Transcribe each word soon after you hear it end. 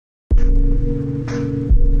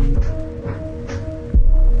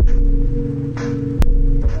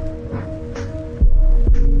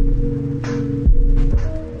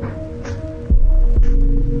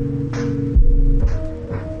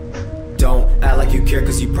like you care,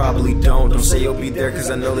 cause you probably don't. Don't say you'll be there,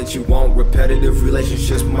 cause I know that you won't. Repetitive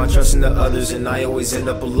relationships, put my trust into others, and I always end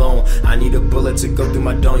up alone. I need a bullet to go through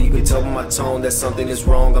my dome. You can tell by my tone that something is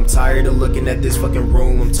wrong. I'm tired of looking at this fucking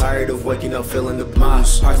room. I'm tired of waking up feeling the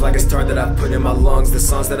blues. Heart's like a star that I put in my lungs. The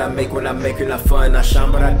songs that I make when I make are not fun. I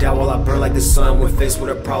shine but I doubt while I burn like the sun. When faced with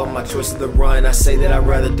a problem, my choice is to run. I say that I'd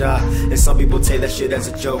rather die, and some people take that shit as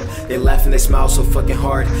a joke. They laugh and they smile so fucking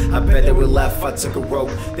hard. I bet they would laugh if I took a rope,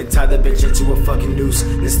 then tie that bitch into a fucking noose,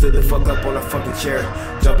 then stood the fuck up on a fucking chair.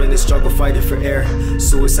 Jump in the struggle, fighting for air.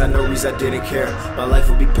 Suicide, no reason I didn't care. My life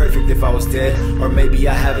would be perfect if I was dead, or maybe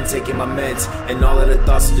I haven't taken my meds, and all of the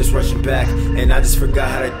thoughts are just rushing back, and I just forgot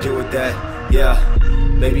how to deal with that. Yeah,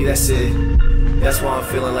 maybe that's it. That's why I'm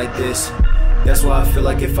feeling like this. That's why I feel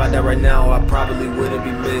like if I die right now, I probably wouldn't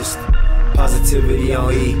be missed. Positivity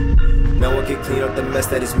on E. No one can clean up the mess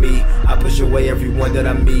that is me. I push away everyone that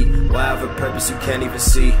I meet. Why have a purpose you can't even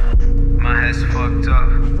see? My head's fucked up.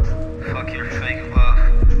 Fuck your fake love.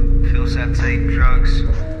 Feels I take drugs.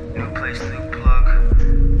 New place, new plug.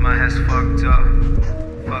 My head's fucked up.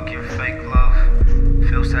 Fuck your fake love.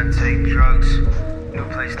 Feels I take drugs. New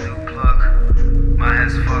place, new plug. My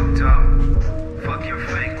head's fucked up. Fuck your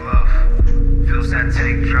fake love. Feels I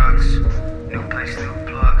take drugs. New place, new